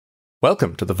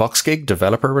Welcome to the VoxGig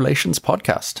Developer Relations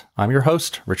Podcast. I'm your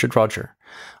host, Richard Roger.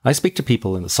 I speak to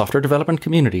people in the software development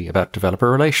community about developer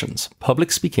relations,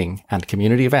 public speaking, and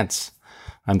community events.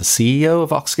 I'm the CEO of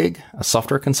VoxGig, a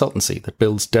software consultancy that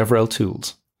builds DevRel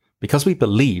tools. Because we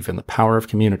believe in the power of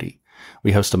community,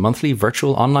 we host a monthly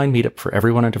virtual online meetup for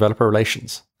everyone in developer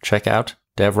relations. Check out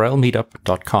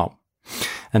devrelmeetup.com.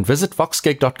 And visit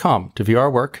voxgig.com to view our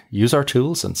work, use our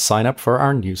tools, and sign up for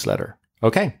our newsletter.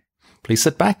 Okay. Please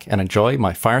sit back and enjoy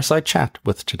my fireside chat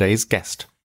with today's guest.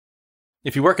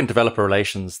 If you work in developer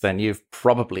relations, then you've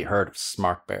probably heard of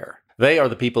SmartBear. They are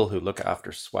the people who look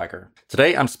after Swagger.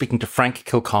 Today, I'm speaking to Frank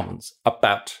Kilcommins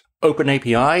about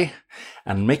OpenAPI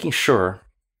and making sure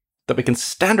that we can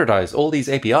standardize all these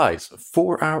APIs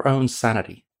for our own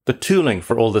sanity. The tooling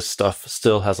for all this stuff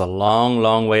still has a long,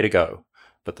 long way to go,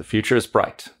 but the future is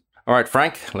bright. All right,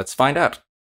 Frank, let's find out.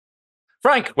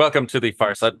 Frank, welcome to the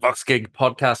Fireside VoxGig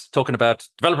podcast, talking about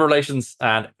developer relations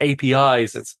and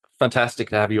APIs. It's fantastic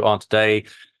to have you on today.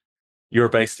 You're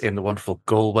based in the wonderful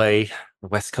Galway, the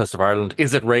west coast of Ireland.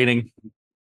 Is it raining?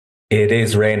 It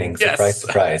is raining. Surprise, Yes.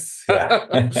 surprise.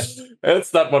 Yeah. It's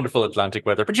that wonderful Atlantic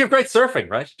weather. But you have great surfing,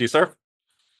 right? Do you surf?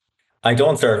 I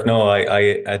don't surf. No,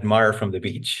 I admire from the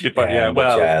beach.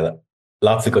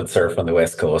 Lots of good surf on the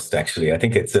west coast, actually. I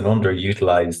think it's an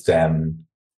underutilized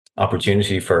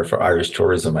opportunity for Irish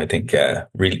tourism. I think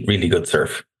really, really good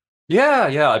surf.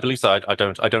 Yeah, I believe so. I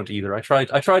don't either. I tried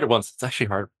it once. It's actually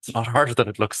hard. It's a lot harder than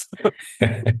it looks.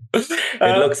 It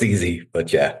looks easy,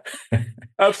 but yeah.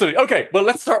 Absolutely. Okay. Well,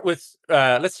 let's start with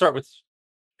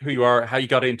who you are, how you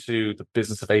got into the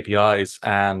business of APIs,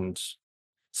 and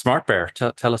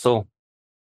SmartBear. Tell us all.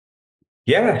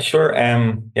 Yeah, sure.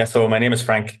 So my name is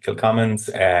Frank Kilcommins.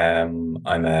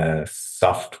 I'm a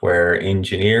software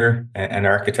engineer and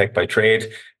architect by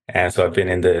trade. And so I've been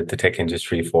in the tech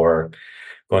industry for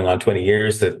going on 20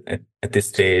 years at this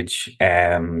stage.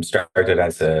 Started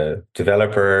as a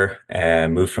developer,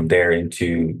 moved from there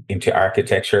into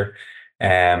architecture.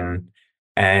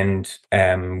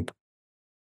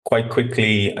 Quite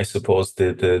quickly, I suppose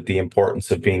the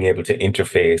importance of being able to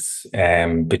interface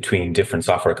between different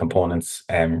software components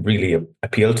really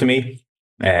appealed to me,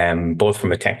 both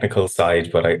from a technical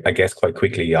side, but I guess quite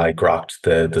quickly I grokked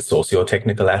the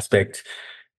socio-technical aspect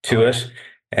to it.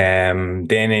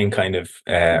 Then in kind of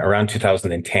around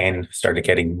 2010, started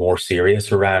getting more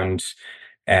serious around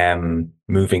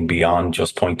moving beyond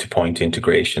just point-to-point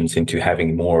integrations into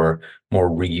having more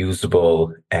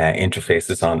reusable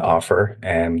interfaces on offer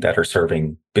that are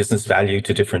serving business value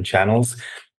to different channels.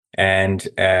 And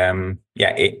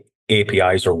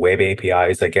APIs or web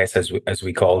APIs, I guess, as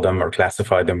we call them or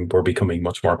classify them, were becoming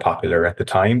much more popular at the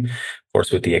time. Of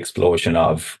course, with the explosion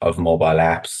of mobile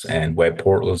apps and web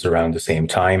portals around the same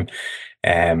time.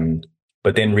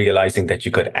 But then realizing that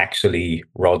you could actually,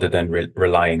 rather than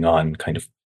relying on kind of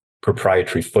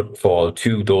proprietary footfall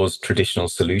to those traditional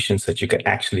solutions, that you could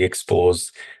actually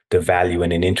expose the value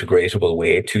in an integratable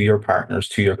way to your partners,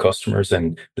 to your customers,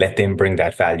 and let them bring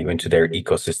that value into their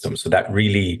ecosystem. So that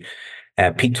really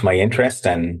piqued my interest.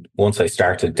 And once I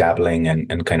started dabbling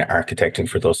and kind of architecting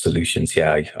for those solutions,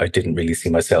 I didn't really see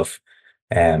myself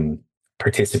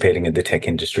participating in the tech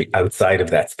industry outside of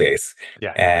that space.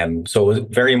 So I was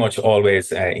very much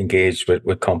always engaged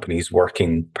with companies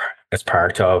working as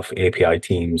part of API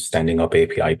teams, standing up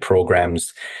API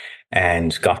programs,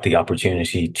 and got the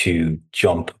opportunity to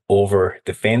jump over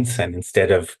the fence. And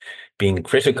instead of being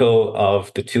critical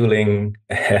of the tooling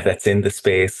that's in the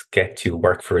space, get to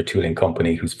work for a tooling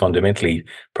company who's fundamentally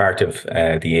part of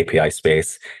the API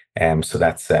space. So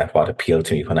that's what appealed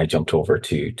to me when I jumped over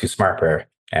to SmartBear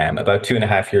about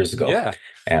 2.5 years ago.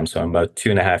 So I'm about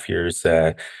 2.5 years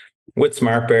with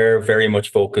SmartBear, very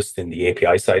much focused in the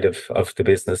API side of the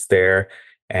business there.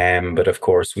 But of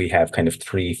course, we have kind of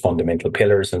three fundamental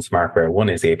pillars in SmartBear. One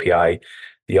is API.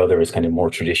 The other is kind of more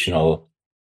traditional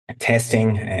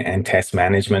testing and test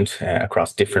management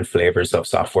across different flavors of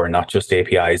software, not just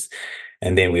APIs.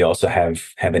 And then we also have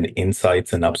an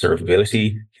insights and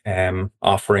observability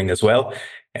offering as well.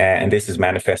 And this is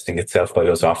manifesting itself by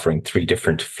us offering three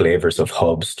different flavors of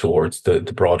hubs towards the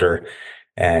broader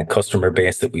customer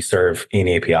base that we serve in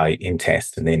API, in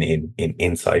test, and then in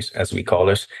insight, as we call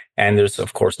it. And there's,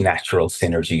 of course, natural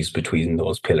synergies between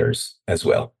those pillars as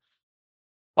well.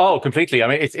 Oh, completely. I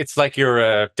mean, it's like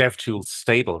your dev tools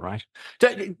stable, right?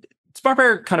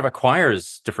 SmartBear kind of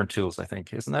acquires different tools, I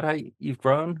think. Isn't that how you've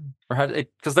grown? Or how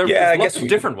it? Because there's lots of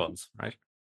different ones, right?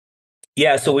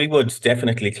 Yeah, so we would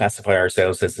definitely classify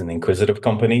ourselves as an inquisitive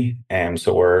company.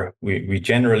 So we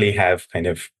generally have kind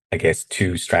of, I guess,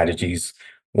 two strategies.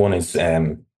 One is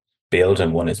build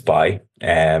and one is buy.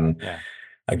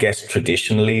 I guess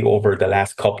traditionally over the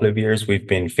last couple of years, we've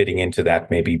been fitting into that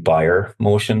maybe buyer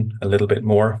motion a little bit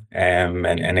more,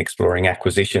 and exploring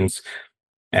acquisitions.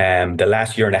 The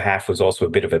last year and a half was also a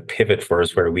bit of a pivot for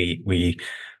us, where we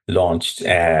launched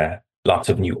lots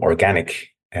of new organic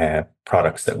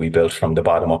products that we built from the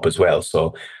bottom up as well.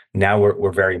 So now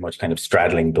we're very much kind of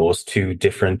straddling those two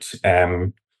different,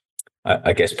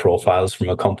 I guess, profiles from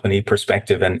a company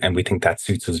perspective, and we think that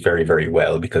suits us very, very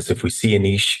well, because if we see a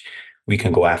niche, we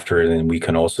can go after it, and we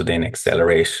can also then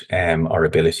accelerate our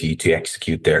ability to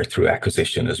execute there through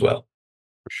acquisition as well.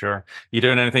 For sure. You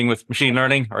doing anything with machine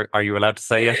learning, or are you allowed to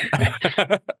say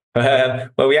it?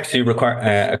 Well, we actually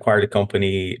acquired a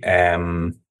company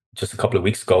just a couple of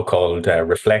weeks ago called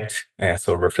Reflect.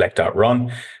 So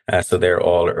Reflect.run. So they're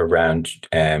all around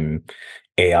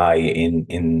AI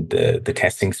in the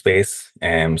testing space,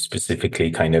 specifically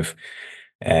kind of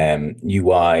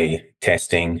UI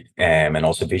testing, and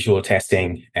also visual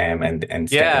testing, and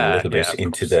stepping a little bit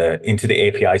into the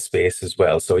API space as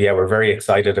well. So yeah, we're very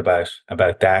excited about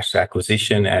that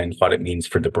acquisition and what it means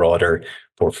for the broader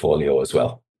portfolio as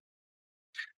well.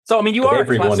 So I mean,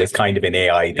 everyone is kind of in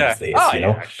AI these days, you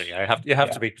know. Actually, you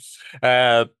have to be.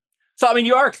 So I mean,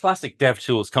 you are a classic dev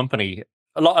tools company.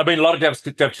 A lot of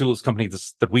dev tools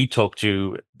companies that we talk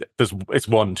to, it's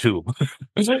one tool,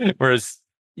 whereas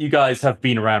you guys have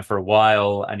been around for a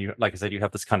while, and you, like I said, you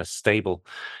have this kind of stable.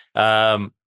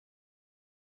 So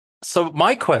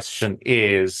my question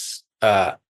is,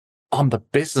 on the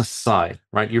business side,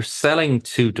 right? You're selling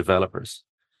to developers.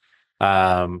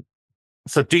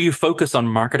 So do you focus on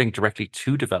marketing directly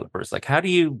to developers? Like, how do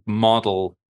you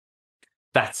model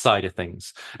that side of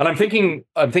things? And I'm thinking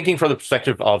from the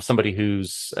perspective of somebody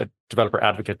who's a developer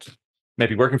advocate,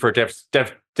 maybe working for a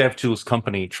dev tools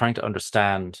company, trying to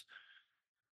understand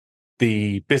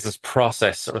the business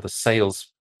process or the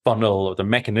sales funnel or the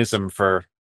mechanism for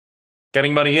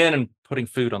getting money in and putting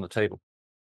food on the table.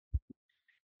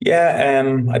 Yeah,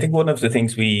 I think one of the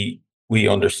things we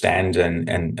understand,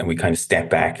 and we kind of step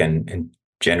back and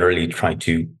generally try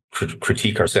to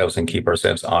critique ourselves and keep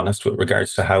ourselves honest with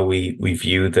regards to how we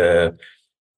view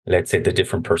let's say, the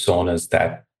different personas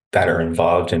that are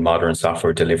involved in modern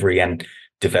software delivery. And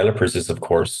developers is, of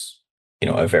course,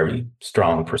 a very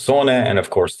strong persona, and of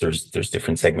course there's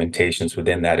different segmentations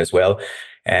within that as well.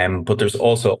 But there's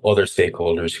also other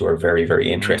stakeholders who are very,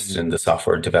 very interested in the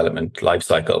software development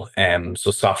lifecycle.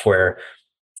 So software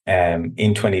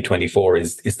in 2024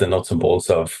 is the nuts and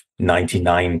bolts of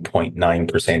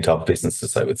 99.9% of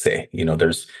businesses, I would say.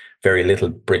 There's very little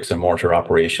bricks and mortar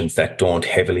operations that don't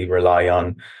heavily rely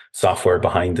on software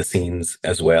behind the scenes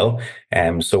as well.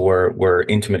 So we're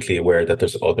intimately aware that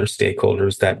there's other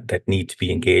stakeholders that need to be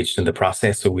engaged in the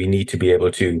process. So we need to be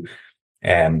able to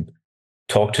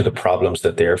talk to the problems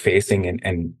that they're facing,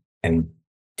 and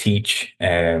teach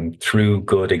through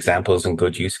good examples and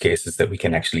good use cases that we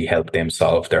can actually help them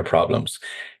solve their problems.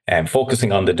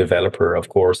 Focusing on the developer, of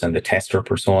course, and the tester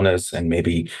personas, and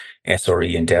maybe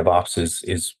SRE and DevOps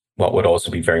is what would also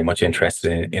be very much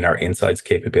interested in our insights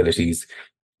capabilities.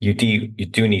 You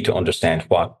do need to understand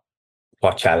what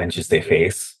challenges they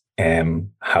face,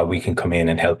 how we can come in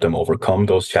and help them overcome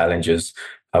those challenges,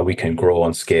 how we can grow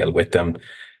and scale with them,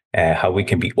 how we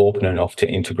can be open enough to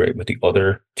integrate with the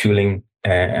other tooling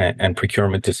and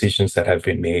procurement decisions that have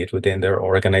been made within their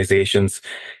organizations.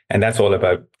 And that's all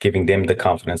about giving them the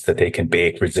confidence that they can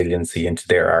bake resiliency into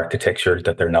their architecture,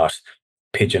 that they're not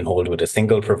pigeonholed with a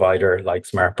single provider like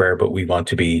SmartBear, but we want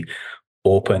to be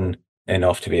open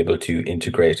enough to be able to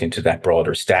integrate into that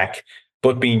broader stack,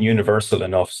 but being universal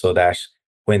enough so that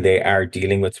when they are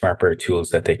dealing with SmartBear tools,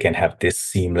 that they can have this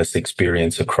seamless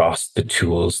experience across the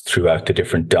tools throughout the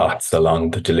different dots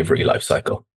along the delivery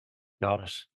lifecycle. Got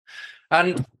it.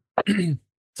 And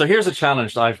so here's a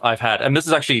challenge I've had, and this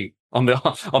is actually on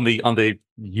the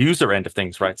user end of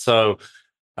things, right? So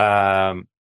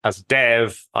as a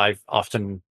dev, I've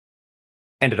often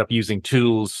ended up using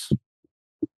tools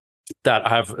that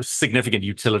have significant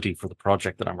utility for the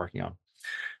project that I'm working on.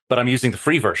 But I'm using the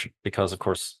free version because, of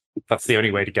course, that's the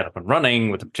only way to get up and running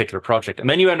with a particular project. And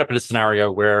then you end up in a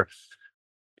scenario where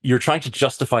you're trying to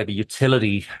justify the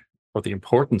utility or the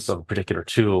importance of a particular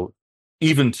tool,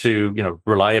 even to,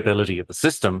 reliability of the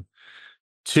system,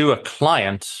 to a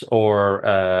client or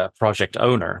a project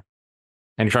owner.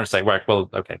 And you're trying to say, well,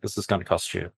 okay, this is going to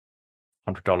cost you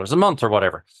 $100 a month or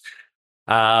whatever.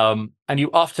 And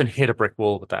you often hit a brick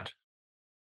wall with that.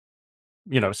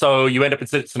 So you end up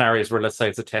in scenarios where, let's say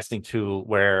it's a testing tool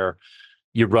where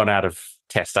you run out of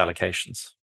test allocations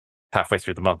halfway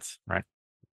through the month, right?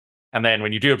 And then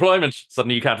when you do deployment,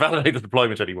 suddenly you can't validate the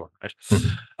deployment anymore, right?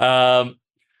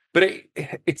 But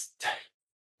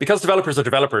because developers are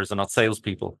developers and not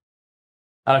salespeople.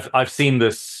 And I've seen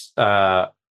this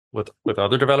with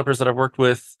other developers that I've worked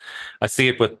with. I see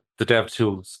it with the dev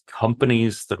tools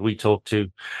companies that we talk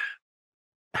to.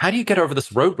 How do you get over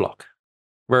this roadblock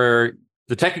where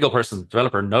the technical person,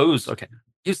 developer, knows, okay,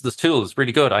 use this tool is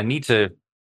really good.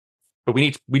 But we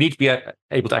need to be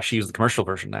able to actually use the commercial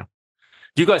version now.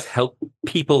 Do you guys help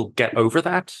people get over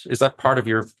that? Is that part of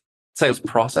your sales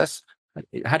process?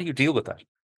 How do you deal with that?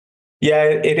 Yeah,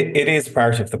 it is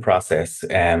part of the process.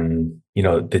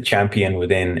 The champion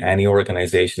within any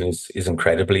organization is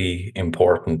incredibly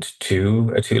important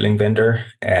to a tooling vendor.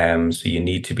 So you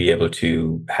need to be able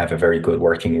to have a very good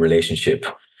working relationship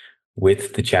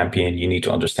with the champion. You need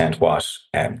to understand what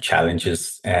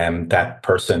challenges that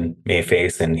person may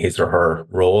face in his or her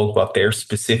role, what they're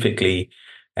specifically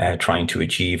trying to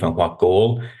achieve and what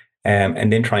goal.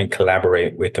 And then try and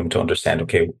collaborate with them to understand,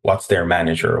 okay, what's their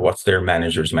manager, what's their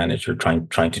manager's manager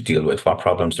trying to deal with, what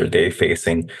problems are they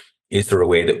facing? Is there a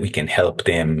way that we can help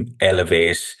them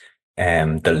elevate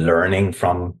the learning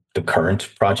from the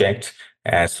current project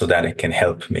so that it can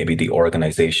help maybe the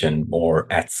organization more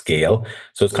at scale?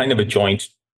 So it's kind of a joint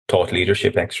thought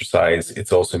leadership exercise.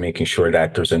 It's also making sure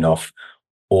that there's enough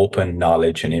open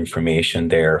knowledge and information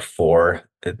there for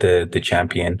the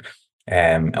champion.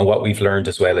 And what we've learned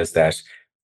as well is that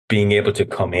being able to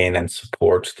come in and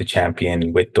support the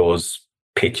champion with those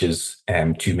pitches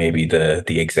to maybe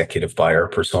the executive buyer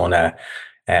persona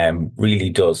really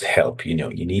does help. You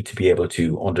need to be able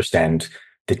to understand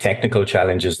the technical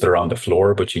challenges that are on the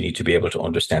floor, but you need to be able to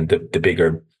understand the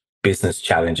bigger business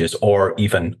challenges or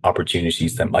even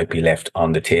opportunities that might be left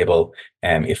on the table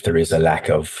if there is a lack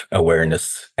of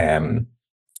awareness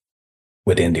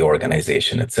within the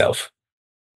organization itself.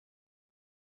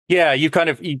 Yeah,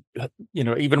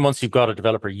 even once you've got a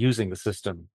developer using the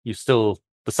system, the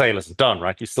sale isn't done,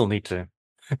 right? You still need to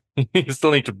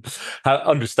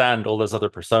understand all those other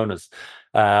personas.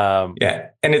 Yeah,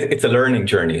 and it's a learning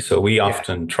journey. So we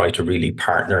often try to really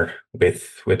partner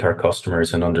with our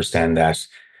customers and understand that,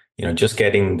 just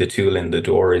getting the tool in the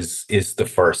door is the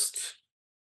first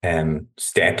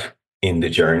step in the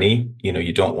journey.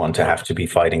 You don't want to have to be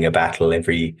fighting a battle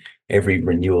every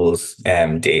renewals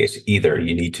date either.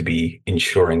 You need to be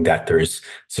ensuring that there's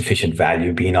sufficient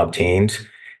value being obtained.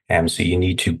 So you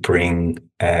need to bring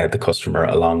the customer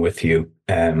along with you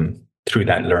through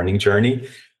that learning journey.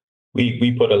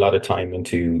 We put a lot of time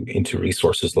into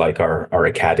resources like our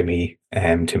academy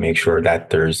to make sure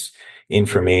that there's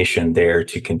information there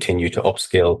to continue to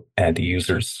upskill the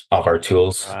users of our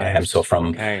tools. Right. So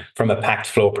from a packed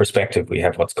flow perspective, we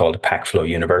have what's called a packed flow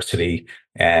university.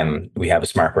 We have a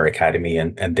SmartBear Academy,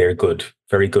 and they're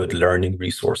very good learning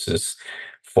resources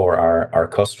for our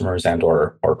customers and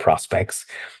or prospects.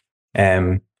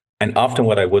 And often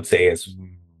what I would say is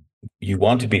you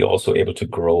want to be also able to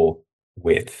grow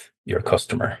with your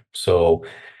customer. So,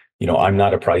 I'm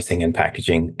not a pricing and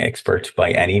packaging expert by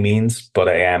any means, but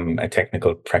I am a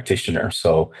technical practitioner.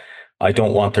 So I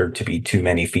don't want there to be too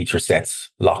many feature sets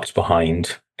locked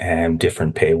behind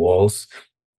different paywalls.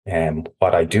 And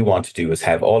what I do want to do is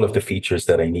have all of the features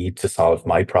that I need to solve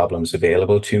my problems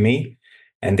available to me.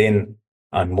 And then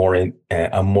I'm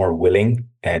more willing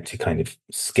to kind of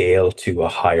scale to a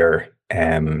higher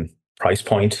price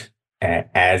point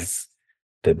as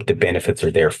the benefits are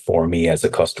there for me as a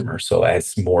customer. So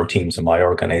as more teams in my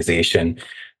organization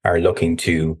are looking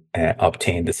to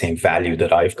obtain the same value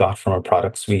that I've got from a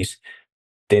product suite,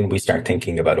 then we start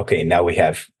thinking about, okay, now we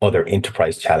have other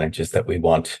enterprise challenges that we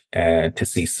want to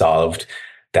see solved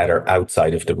that are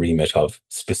outside of the remit of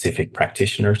specific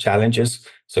practitioner challenges.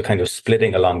 So kind of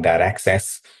splitting along that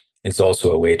axis is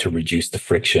also a way to reduce the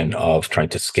friction of trying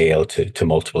to scale to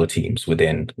multiple teams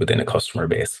within a customer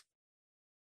base.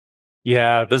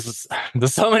 Yeah, there's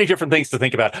so many different things to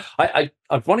think about. I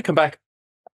want to come back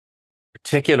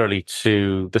particularly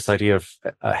to this idea of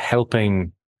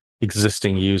helping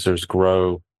existing users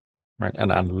grow, right,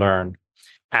 and learn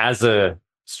as a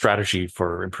strategy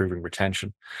for improving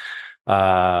retention.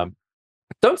 Don't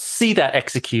see that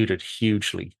executed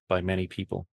hugely by many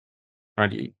people.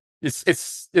 Right?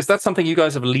 Is that something you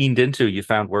guys have leaned into? You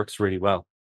found works really well?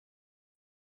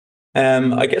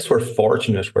 I guess we're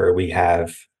fortunate where we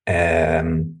have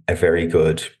a very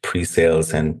good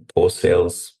pre-sales and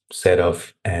post-sales set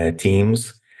of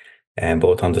teams, and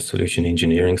both on the solution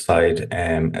engineering side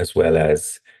as well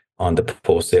as on the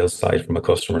post-sales side from a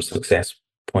customer success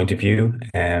point of view,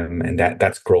 and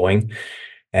that's growing.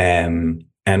 And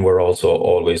we're also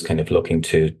always kind of looking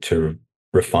to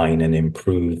refine and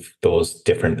improve those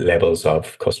different levels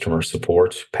of customer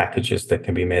support packages that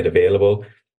can be made available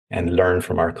and learn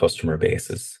from our customer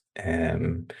bases.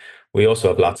 We also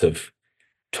have lots of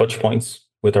touch points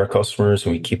with our customers,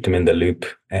 and we keep them in the loop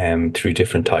through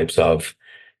different types of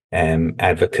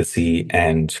advocacy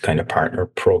and kind of partner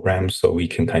programs, so we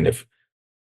can kind of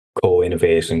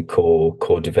co-innovate and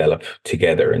co-develop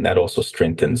together, and that also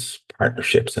strengthens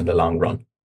partnerships in the long run.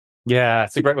 Yeah,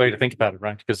 it's a great way to think about it,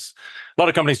 right? Because a lot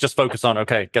of companies just focus on,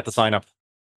 okay, get the sign up,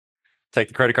 take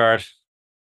the credit card,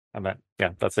 and then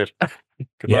that's it.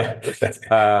 Good luck. That's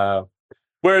it.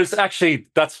 Whereas actually,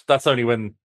 that's only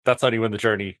when the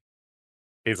journey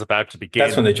is about to begin.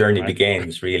 That's when the journey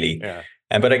begins, really. Yeah.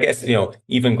 But I guess,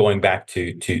 even going back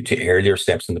to earlier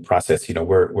steps in the process,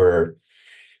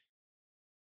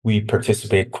 we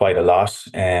participate quite a lot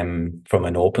from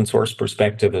an open source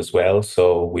perspective as well.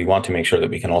 So we want to make sure that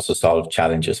we can also solve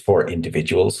challenges for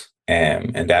individuals.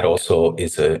 And that also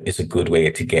is a good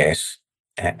way to get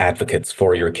advocates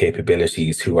for your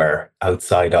capabilities who are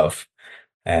outside of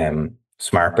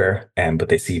SmartBear, but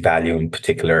they see value in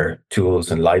particular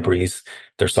tools and libraries.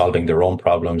 They're solving their own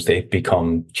problems. They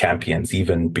become champions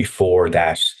even before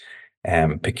that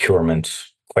procurement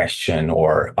question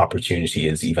or opportunity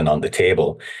is even on the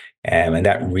table. And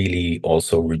that really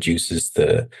also reduces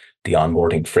the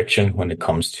onboarding friction when it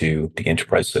comes to the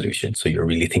enterprise solution. So you're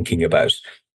really thinking about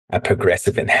a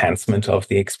progressive enhancement of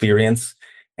the experience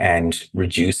and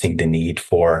reducing the need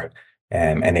for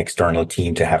an external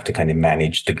team to have to kind of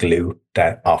manage the glue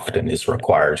that often is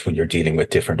required when you're dealing with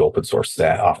different open source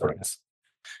offerings.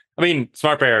 I mean,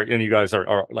 SmartBear, and you guys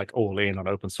are like all in on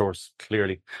open source,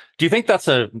 clearly. Do you think that's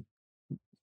a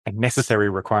necessary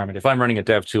requirement? If I'm running a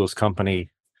dev tools company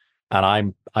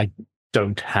and I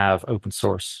don't have open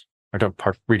source, or don't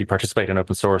really participate in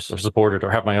open source or support it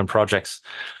or have my own projects,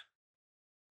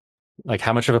 like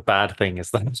how much of a bad thing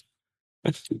is that?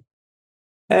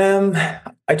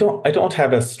 I don't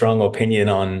have a strong opinion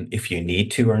on if you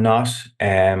need to or not.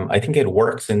 I think it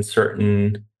works in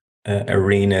certain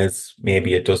arenas.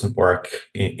 Maybe it doesn't work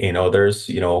in others.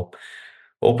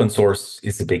 Open source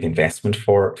is a big investment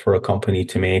for a company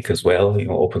to make as well.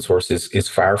 Open source is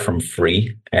far from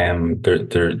free.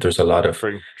 There's a lot of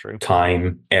True.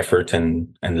 time, effort,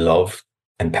 and love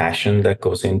and passion that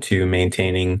goes into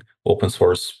maintaining open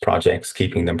source projects,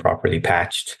 keeping them properly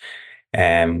patched.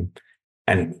 And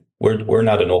we're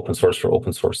not an open source for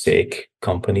open source sake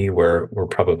company. We're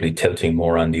probably tilting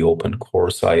more on the open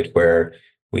core side, where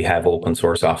we have open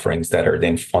source offerings that are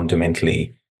then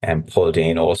fundamentally pulled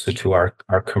in also to our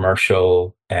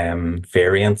commercial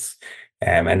variants.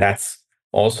 And that's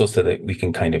also so that we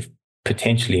can kind of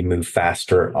potentially move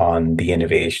faster on the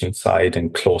innovation side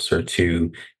and closer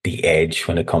to the edge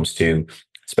when it comes to,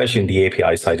 especially in the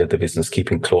API side of the business,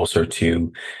 keeping closer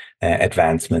to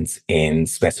advancements in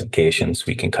specifications.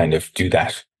 We can kind of do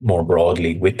that more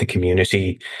broadly with the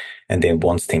community. And then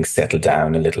once things settle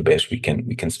down a little bit, we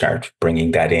can start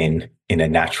bringing that in a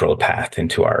natural path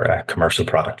into our commercial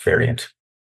product variant.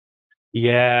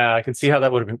 Yeah, I can see how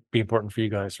that would be important for you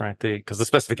guys, right? Because the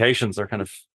specifications are kind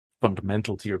of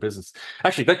fundamental to your business.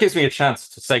 Actually, that gives me a chance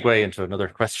to segue into another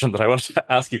question that I wanted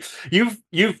to ask you.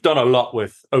 You've done a lot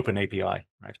with Open API,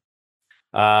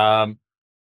 right?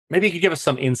 Maybe you could give us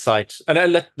some insight,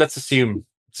 and let's assume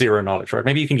zero knowledge, right?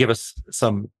 Maybe you can give us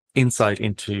some insight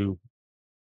into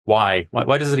why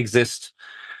does it exist?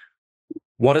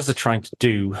 What is it trying to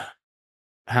do?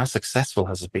 How successful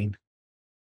has it been?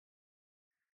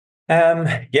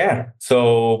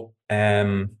 So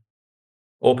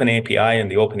Open API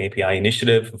and the Open API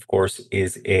initiative, of course,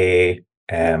 is an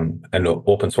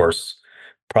open source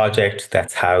project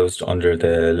that's housed under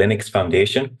the Linux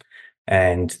Foundation.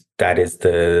 And that is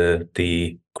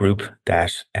the group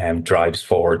that drives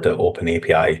forward the Open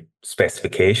API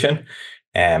specification.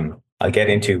 I'll get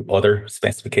into other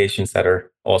specifications that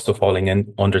are also falling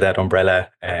in under that umbrella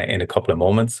in a couple of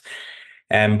moments.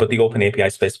 But the Open API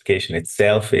specification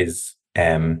itself is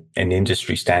an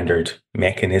industry standard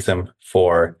mechanism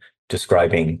for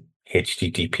describing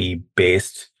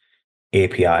HTTP-based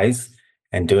APIs,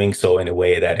 and doing so in a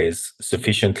way that is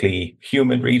sufficiently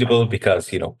human readable,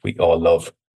 because we all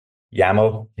love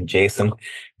YAML and JSON,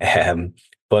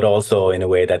 but also in a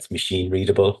way that's machine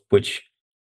readable, which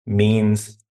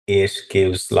means it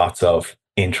gives lots of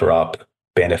interop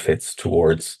benefits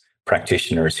towards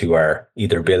practitioners who are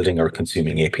either building or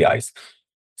consuming APIs.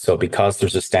 So because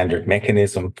there's a standard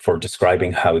mechanism for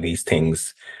describing how these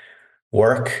things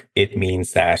work, it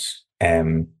means that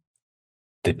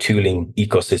the tooling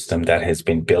ecosystem that has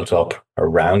been built up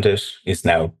around it is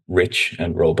now rich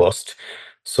and robust.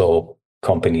 So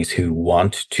companies who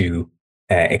want to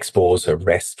expose a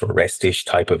REST or REST-ish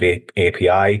type of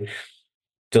API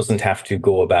doesn't have to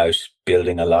go about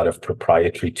building a lot of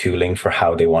proprietary tooling for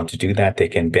how they want to do that. They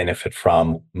can benefit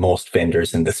from most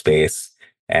vendors in the space,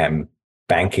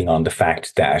 banking on the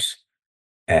fact that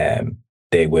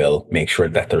they will make sure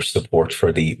that there's support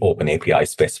for the Open API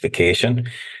specification.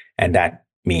 And that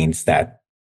means that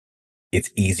it's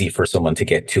easy for someone to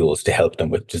get tools to help them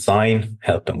with design,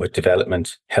 help them with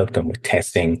development, help them with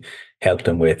testing, help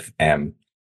them with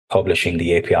publishing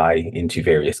the API into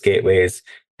various gateways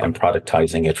and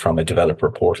productizing it from a developer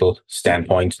portal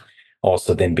standpoint.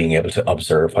 Also then being able to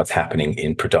observe what's happening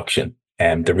in production.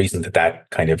 And the reason that that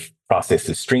kind of process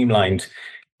is streamlined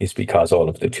is because all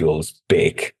of the tools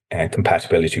bake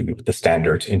compatibility with the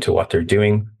standard into what they're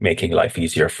doing, making life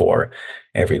easier for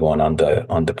everyone on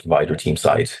the provider team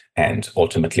side and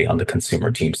ultimately on the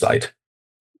consumer team side.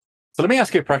 So let me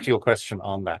ask you a practical question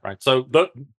on that, right? So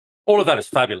all of that is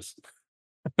fabulous.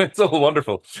 It's all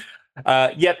wonderful.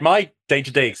 Yet my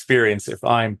day-to-day experience, if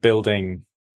I'm building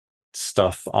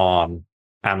stuff on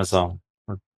Amazon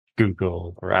or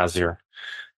Google or Azure,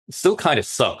 it still kind of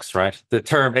sucks, right? The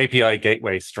term API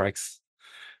gateway strikes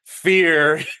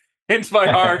fear into my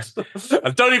heart.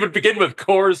 I don't even begin with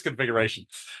CORS configuration,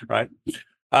 right?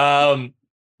 Why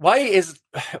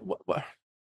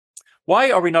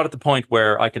are we not at the point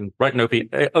where I can write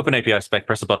an open API spec,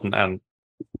 press a button, and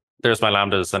there's my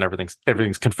lambdas and everything's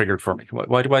configured for me?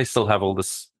 Why do I still have all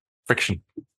this friction?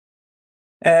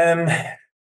 I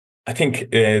think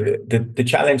the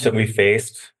challenge that we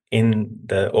faced in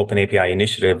the Open API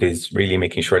initiative is really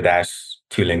making sure that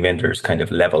tooling vendors kind of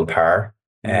level par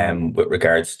with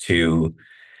regards to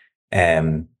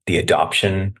the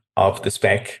adoption of the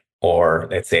spec, or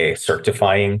let's say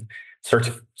certifying.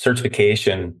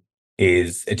 Certification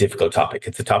is a difficult topic.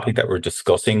 It's a topic that we're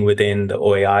discussing within the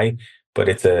OAI, but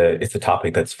it's a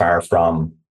topic that's far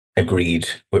from agreed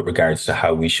with regards to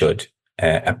how we should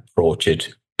approach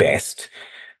it best.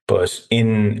 But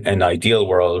in an ideal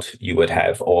world, you would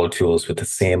have all tools with the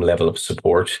same level of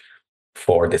support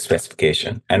for the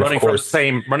specification, and running of course,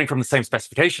 running from the same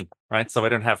specification, right? So I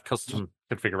don't have custom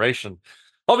configuration.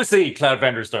 Obviously, cloud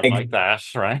vendors don't like that,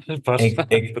 right?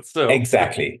 But still,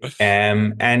 exactly.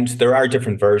 And there are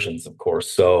different versions, of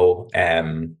course. So,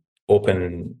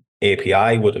 Open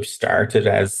API would have started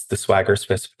as the Swagger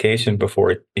specification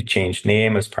before it changed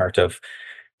name as part of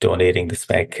donating the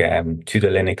spec to the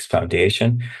Linux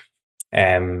Foundation.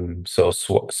 So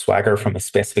Swagger from a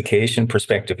specification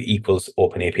perspective equals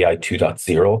OpenAPI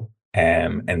 2.0.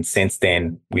 And since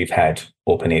then, we've had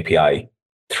OpenAPI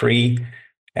 3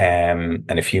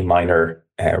 and a few minor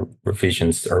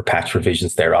revisions or patch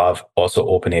revisions thereof, also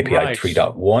OpenAPI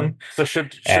 3.1. So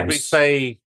should we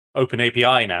say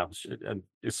OpenAPI now?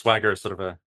 Is Swagger sort of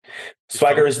a...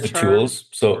 Swagger is the tools.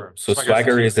 So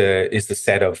Swagger is the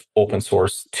set of open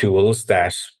source tools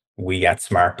that we at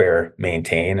SmartBear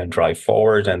maintain and drive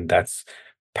forward, and that's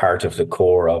part of the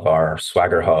core of our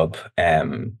Swagger Hub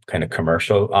kind of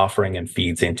commercial offering and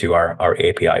feeds into our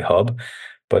API hub.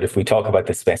 But if we talk about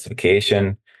the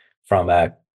specification from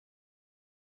a,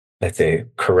 let's say,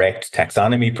 correct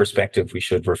taxonomy perspective, we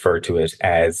should refer to it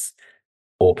as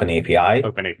OpenAPI.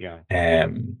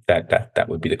 OpenAPI. That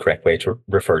would be the correct way to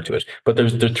refer to it. But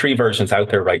there's 3 versions out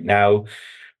there right now.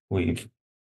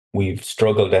 We've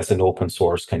struggled as an open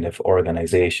source kind of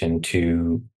organization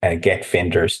to get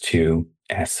vendors to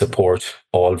support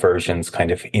all versions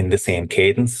kind of in the same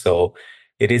cadence. So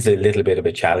it is a little bit of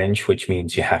a challenge, which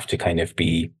means you have to kind of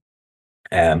be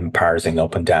parsing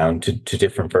up and down to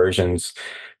different versions,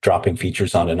 dropping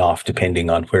features on and off, depending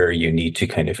on where you need to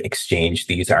kind of exchange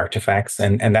these artifacts.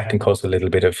 And that can cause a little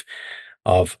bit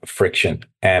of friction.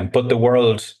 But the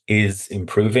world is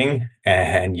improving.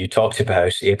 And you talked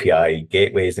about API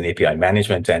gateways and API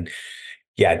management. And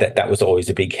yeah, that was always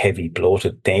a big, heavy,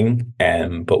 bloated thing.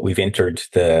 But we've entered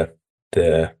the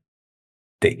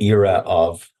era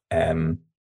of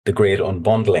the great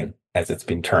unbundling, as it's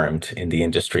been termed in the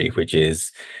industry, which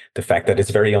is the fact that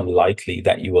it's very unlikely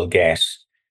that you will get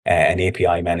an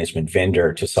API management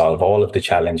vendor to solve all of the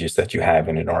challenges that you have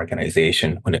in an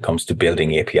organization when it comes to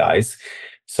building APIs.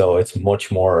 So it's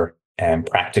much more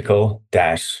practical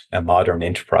that a modern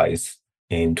enterprise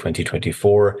in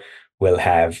 2024 will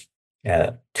have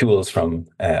tools from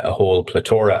a whole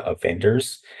plethora of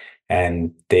vendors,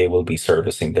 and they will be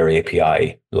servicing their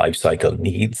API lifecycle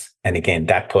needs. And again,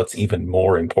 that puts even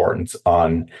more importance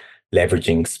on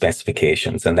leveraging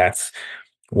specifications. And that's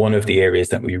one of the areas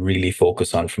that we really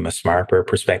focus on from a SmartBear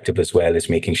perspective as well, is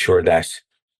making sure that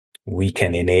we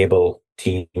can enable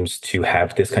teams to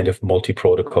have this kind of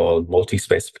multi-protocol,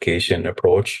 multi-specification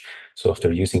approach. So if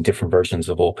they're using different versions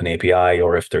of OpenAPI,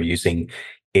 or if they're using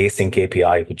async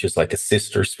API, which is like a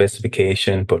sister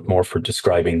specification, but more for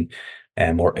describing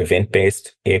more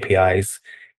event-based APIs.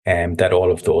 That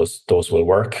all of those will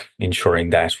work,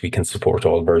 ensuring that we can support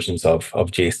all versions of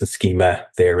JSON schema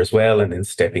there as well, and then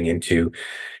stepping into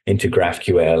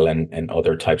GraphQL and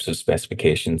other types of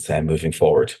specifications moving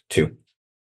forward too.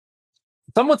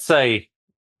 Some would say,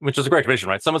 which is a great vision,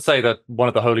 right? Some would say that one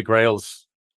of the holy grails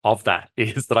of that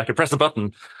is that I could press a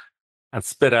button and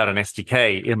spit out an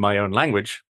SDK in my own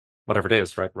language, whatever it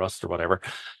is, right? Rust or whatever.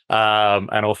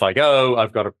 And off I go.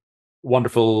 I've got a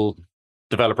wonderful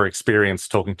developer experience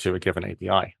talking to a given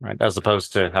API, right? As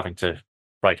opposed to having to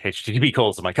write HTTP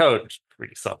calls in my code, which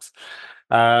really sucks.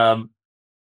 But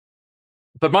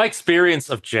my experience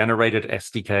of generated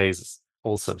SDKs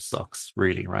also sucks,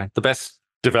 really, right? The best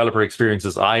developer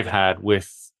experiences I've had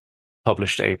with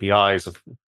published APIs of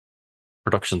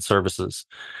production services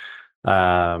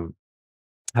have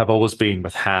always been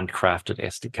with handcrafted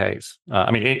SDKs.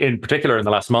 I mean, in particular, in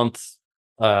the last month,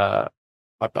 I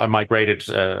migrated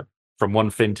from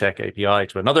one fintech API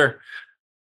to another.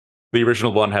 The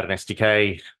original one had an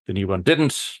SDK, the new one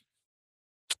didn't.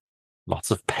 Lots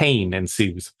of pain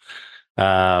ensues.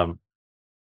 So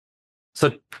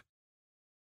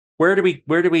where do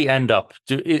we end up?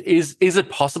 Is it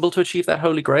possible to achieve that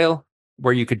holy grail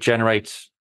where you could generate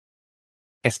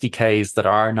SDKs that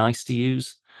are nice to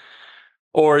use?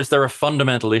 Or is there a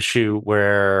fundamental issue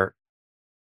where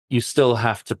you still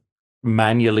have to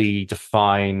manually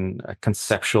define a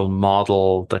conceptual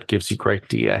model that gives you great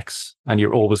DX, and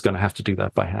you're always going to have to do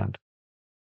that by hand?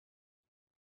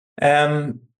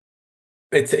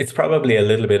 It's probably a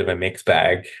little bit of a mixed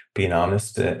bag, being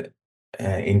honest,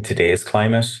 in today's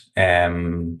climate.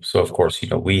 So of course,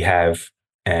 we have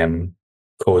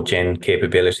code gen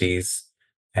capabilities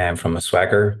from a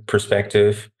Swagger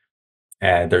perspective.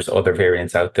 There's other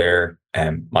variants out there.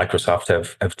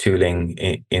 Microsoft have tooling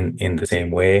in the same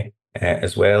way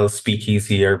as well.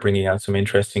 Speakeasy are bringing out some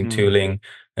interesting tooling,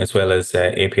 as well as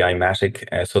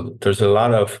API-Matic. So there's a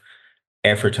lot of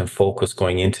effort and focus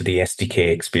going into the SDK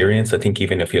experience. I think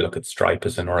even if you look at Stripe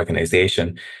as an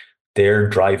organization, they're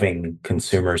driving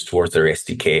consumers towards their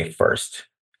SDK first.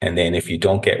 And then if you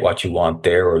don't get what you want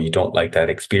there, or you don't like that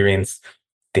experience,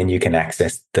 then you can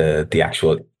access the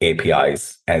actual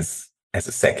APIs as a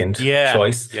second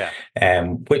choice.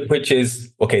 Which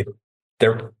is okay.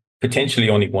 They're potentially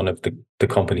only one of the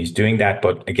companies doing that,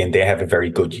 but again, they have a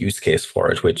very good use case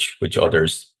for it, which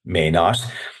others may not.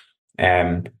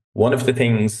 One of the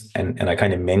things, and I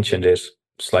kind of mentioned it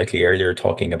slightly earlier,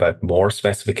 talking about more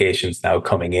specifications now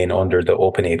coming in under the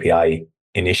Open API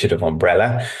initiative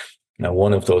umbrella. Now,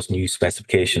 one of those new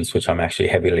specifications, which I'm actually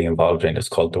heavily involved in, is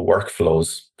called the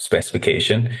workflows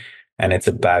specification. And it's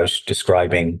about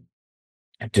describing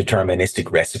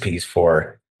deterministic recipes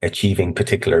for achieving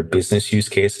particular business use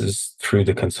cases through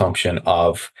the consumption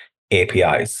of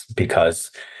APIs.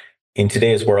 Because in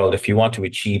today's world, if you want to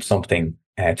achieve something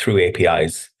through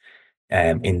APIs,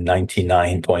 in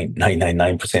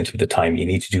 99.999% of the time, you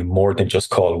need to do more than just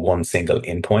call one single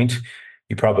endpoint.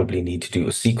 You probably need to do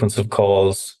a sequence of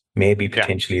calls, maybe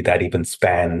potentially that even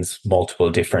spans multiple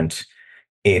different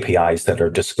APIs that are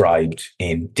described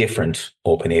in different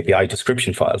Open API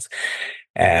description files.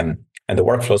 And the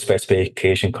workflow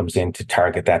specification comes in to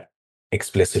target that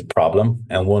explicit problem.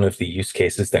 And one of the use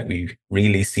cases that we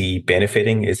really see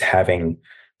benefiting is having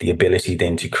the ability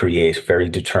then to create very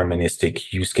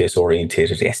deterministic use case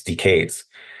orientated SDKs.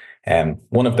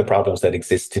 One of the problems that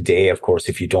exists today, of course,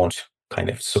 if you don't kind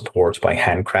of support by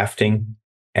handcrafting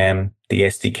the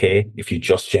SDK, if you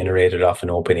just generate it off an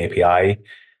Open API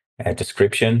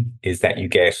description, is that you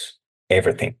get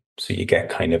everything. So you get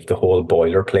kind of the whole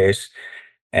boilerplate,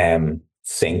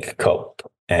 sync, cup,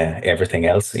 everything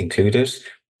else included,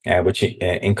 which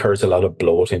incurs a lot of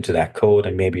bloat into that code,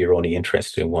 and maybe you're only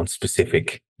interested in one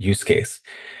specific use case.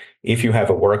 If you have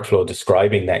a workflow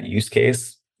describing that use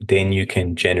case, then you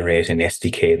can generate an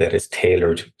SDK that is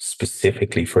tailored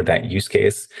specifically for that use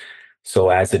case. So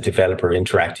as a developer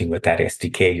interacting with that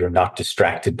SDK, you're not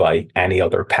distracted by any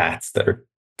other paths that are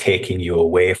taking you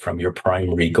away from your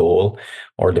primary goal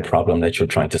or the problem that you're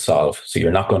trying to solve. So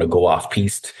you're not going to go off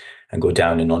piste and go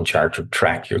down an uncharted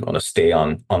track. You're going to stay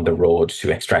on the road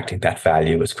to extracting that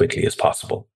value as quickly as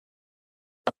possible.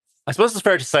 I suppose it's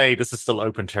fair to say this is still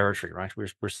open territory, right?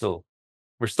 We're still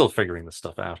figuring this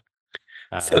stuff out.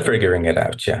 Still figuring it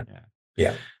out, yeah.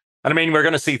 And I mean, we're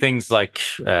going to see things like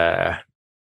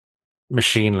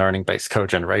machine learning based code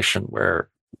generation, where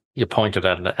you point it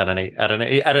at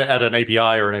an API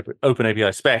or an Open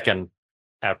API spec, and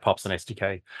out pops an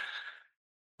SDK.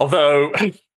 Although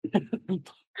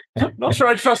Not sure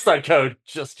I trust that code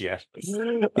just yet.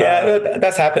 Yeah,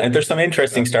 that's happened. There's some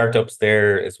interesting startups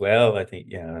there as well. I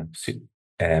think,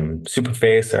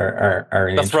 Superface are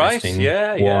an That's right. interesting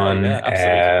Yeah, one.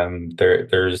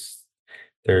 absolutely.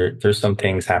 There's some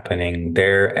things happening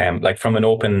there. Like from an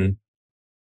open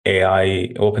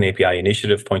API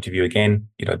initiative point of view, again,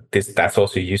 that's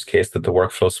also a use case that the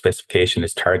workflow specification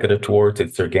is targeted towards.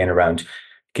 It's again around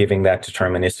giving that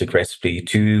deterministic recipe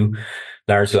to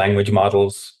large language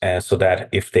models, so that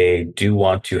if they do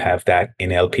want to have that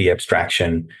NLP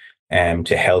abstraction,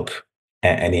 to help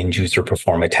an end user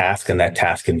perform a task, and that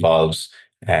task involves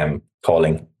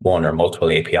calling one or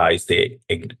multiple APIs, they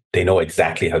know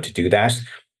exactly how to do that,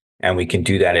 and we can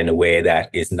do that in a way that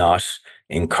is not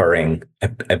incurring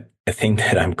a thing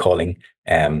that I'm calling,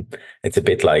 it's a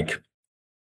bit like,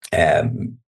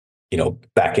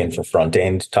 back end for front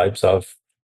end types of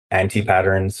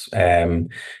anti-patterns.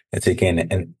 It's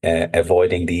again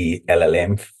avoiding the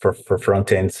LLM for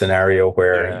front end scenario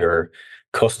where you're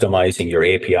customizing your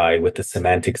API with the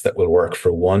semantics that will work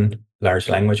for one large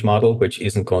language model, which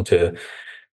isn't going to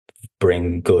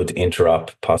bring good interop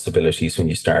possibilities when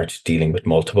you start dealing with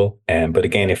multiple. But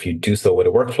again, if you do so with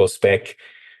a workflow spec,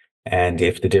 and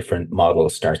if the different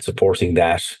models start supporting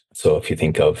that, so if you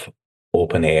think of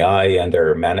OpenAI and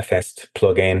their Manifest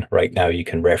plugin, right now you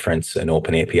can reference an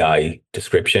OpenAPI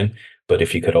description. But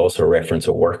if you could also reference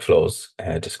a workflows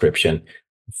description,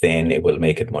 then it will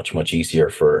make it much, much easier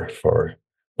for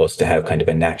us to have kind of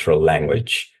a natural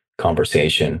language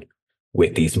conversation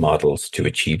with these models to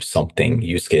achieve something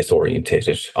use case oriented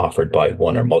offered by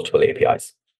one or multiple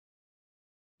APIs.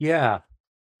 Yeah.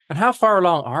 And how far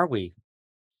along are we?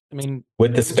 I mean,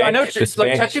 with the spec, I know like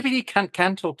ChatGPT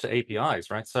can talk to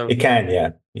APIs, right? So it can,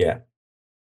 yeah.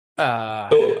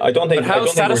 So I don't think. How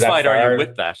satisfied are you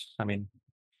with that? I mean,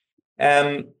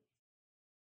 I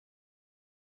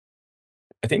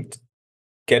think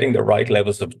getting the right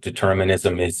levels of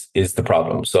determinism is the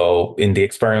problem. So in the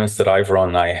experiments that I've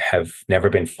run, I have never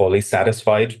been fully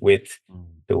satisfied with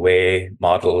the way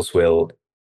models will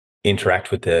interact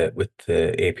with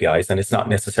the APIs, and it's not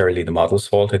necessarily the model's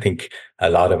fault. I think a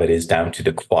lot of it is down to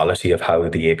the quality of how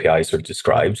the APIs are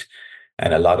described,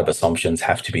 and a lot of assumptions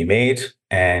have to be made,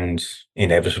 and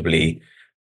inevitably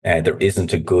there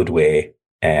isn't a good way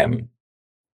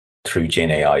through Gen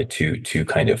AI to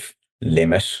kind of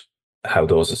limit how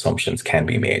those assumptions can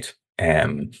be made.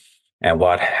 And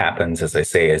what happens, as I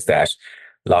say, is that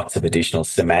lots of additional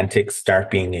semantics start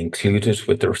being included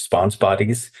with the response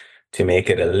bodies to make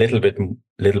it a little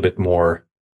bit more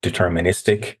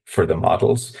deterministic for the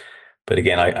models. But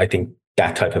again, I think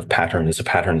that type of pattern is a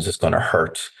pattern that's going to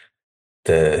hurt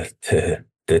the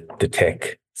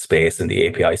tech space and the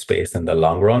API space in the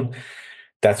long run.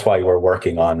 That's why we're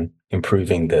working on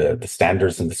improving the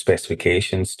standards and the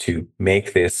specifications to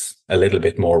make this a little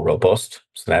bit more robust.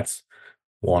 So that's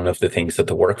one of the things that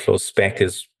the workflow spec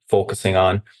is focusing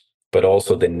on, but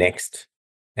also the next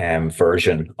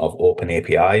version of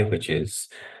OpenAPI, which is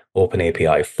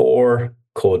OpenAPI 4,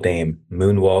 codename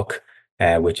Moonwalk,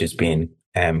 which has been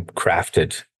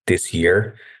crafted this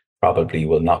year, probably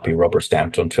will not be rubber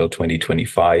stamped until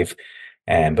 2025.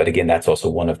 But again, that's also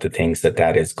one of the things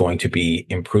that is going to be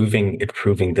improving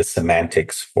the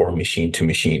semantics for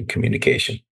machine-to-machine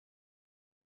communication.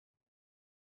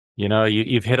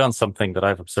 You've hit on something that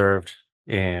I've observed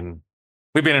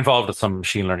we've been involved with some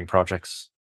machine learning projects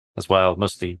as well,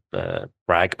 mostly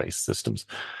RAG-based systems.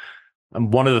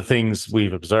 And one of the things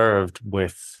we've observed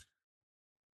with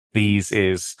these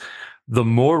is the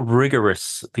more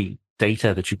rigorous the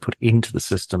data that you put into the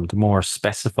system, the more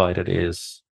specified it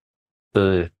is,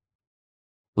 the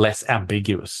less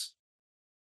ambiguous,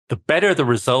 the better the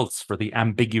results for the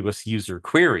ambiguous user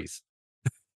queries,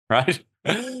 right?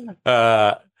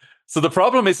 So the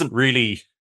problem isn't really,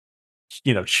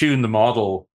 tune the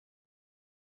model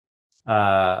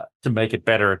to make it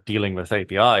better at dealing with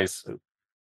APIs.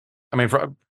 I mean,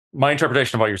 my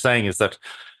interpretation of what you're saying is that,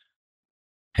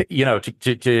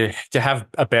 to have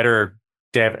a better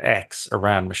DevX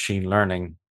around machine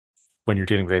learning when you're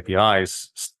dealing with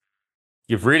APIs,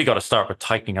 you've really got to start with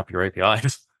tightening up your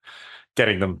APIs,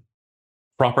 getting them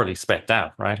properly spec'd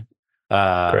out, right?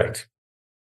 Correct.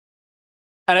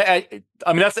 And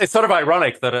I mean, it's sort of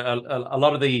ironic that a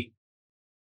lot of the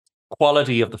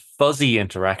quality of the fuzzy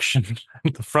interaction,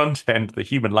 the front end, the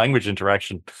human language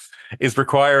interaction, is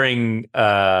requiring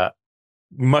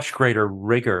much greater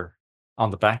rigor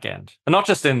on the back end, and not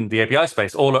just in the API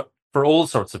space, for all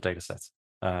sorts of data sets.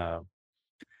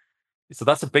 So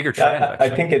that's a bigger trend, I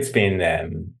think it's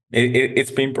been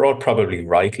it's been brought probably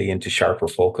rightly into sharper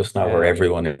focus now, where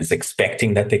everyone is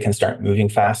expecting that they can start moving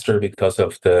faster because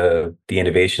of the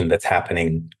innovation that's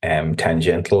happening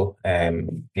tangential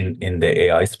in the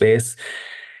AI space.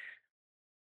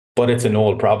 But it's an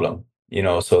old problem,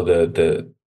 so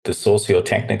the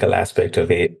socio-technical aspect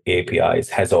of APIs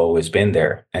has always been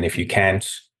there. And if you can't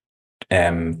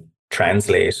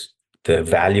translate the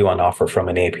value on offer from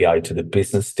an API to the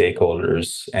business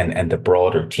stakeholders and the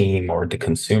broader team or the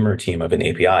consumer team of an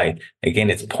API, again,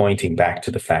 it's pointing back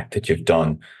to the fact that you've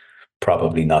done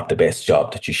probably not the best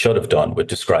job that you should have done with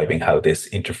describing how this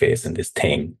interface and this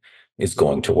thing is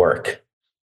going to work.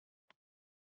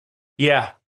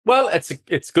 Yeah. Well,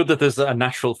 it's good that there's a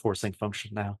natural forcing function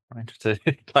now, right, to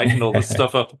tighten all this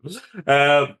stuff up.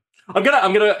 I'm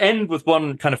gonna end with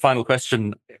one kind of final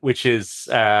question, which is,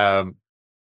 are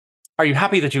you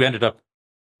happy that you ended up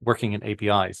working in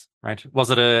APIs? Right?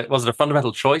 Was it a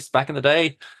fundamental choice back in the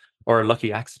day, or a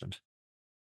lucky accident?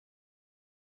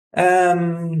 I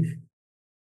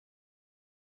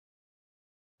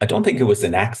don't think it was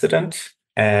an accident.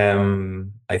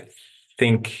 I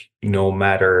think no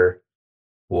matter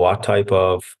what type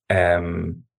of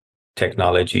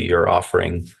technology you're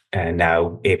offering, and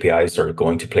now APIs are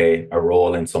going to play a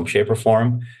role in some shape or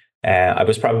form. I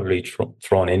was probably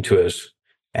thrown into it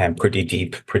pretty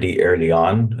deep, pretty early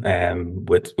on,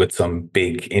 with some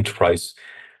big enterprise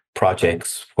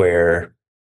projects where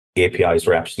APIs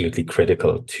were absolutely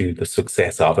critical to the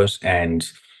success of it. And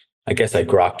I guess I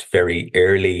grokked very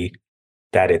early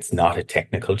that it's not a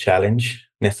technical challenge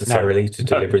necessarily to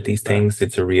deliver these things.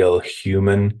 It's a real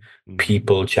human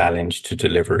people challenge to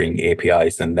delivering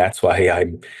APIs. And that's why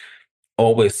I'm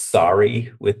always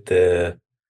sorry for the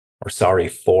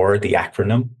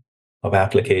acronym of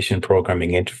application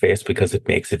programming interface, because it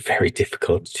makes it very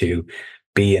difficult to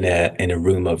be in a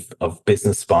room of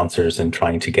business sponsors and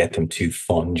trying to get them to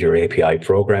fund your API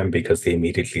program, because they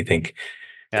immediately think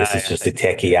this is just a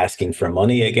techie asking for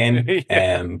money again.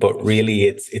 But really,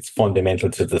 it's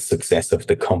fundamental to the success of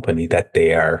the company that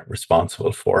they are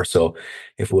responsible for. So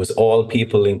if it was all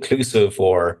people inclusive,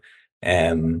 or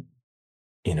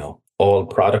all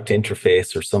product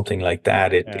interface or something like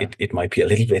that, it might be a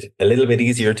little bit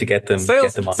easier to get them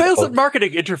sales on and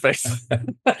marketing interface.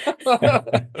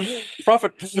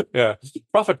 Profit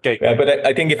gate. Yeah, but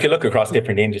I think if you look across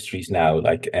different industries now,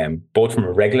 like both from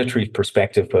a regulatory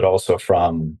perspective, but also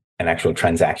from an actual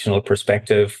transactional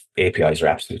perspective, APIs are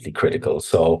absolutely critical.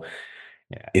 So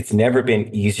it's never been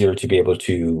easier to be able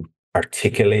to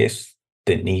articulate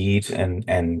the need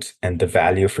and the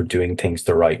value for doing things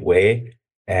the right way.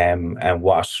 And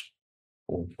what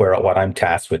I'm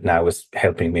tasked with now is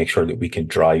helping make sure that we can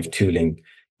drive tooling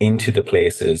into the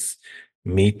places,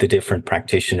 meet the different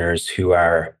practitioners who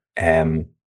are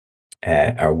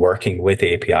working with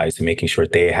APIs, and making sure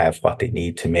they have what they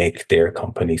need to make their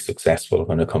company successful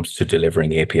when it comes to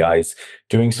delivering APIs.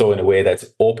 Doing so in a way that's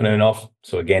open enough.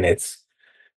 So again, it's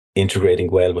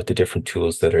integrating well with the different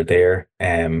tools that are there,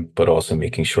 but also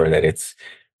making sure that it's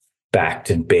backed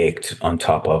and baked on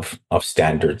top of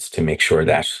standards to make sure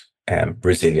that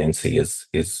resiliency is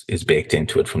baked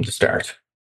into it from the start.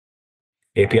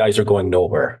 APIs are going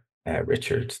nowhere,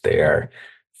 Richard. They are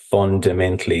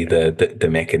fundamentally the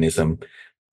mechanism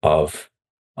of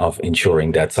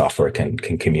ensuring that software can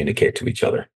communicate to each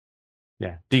other.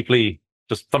 Yeah, deeply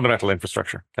just fundamental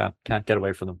infrastructure. Can't get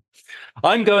away from them.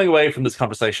 I'm going away from this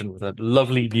conversation with a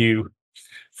lovely new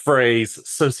phrase,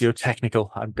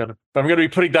 socio-technical. I'm gonna be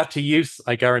putting that to use.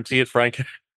 I guarantee it, Frank.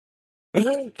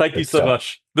 Thank you so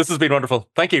much. This has been wonderful.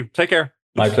 Thank you. Take care.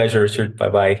 My pleasure, Richard.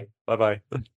 Bye-bye. Bye-bye.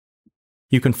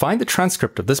 You can find the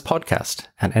transcript of this podcast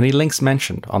and any links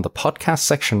mentioned on the podcast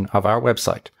section of our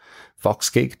website,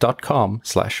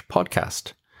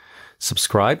 voxgig.com/podcast.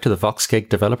 Subscribe to the VoxGig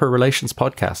Developer Relations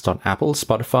Podcast on Apple,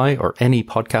 Spotify, or any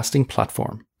podcasting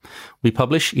platform. We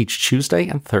publish each Tuesday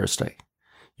and Thursday.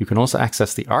 You can also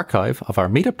access the archive of our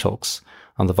meetup talks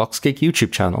on the VoxGig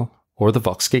YouTube channel or the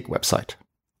VoxGig website.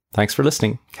 Thanks for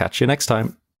listening. Catch you next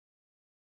time.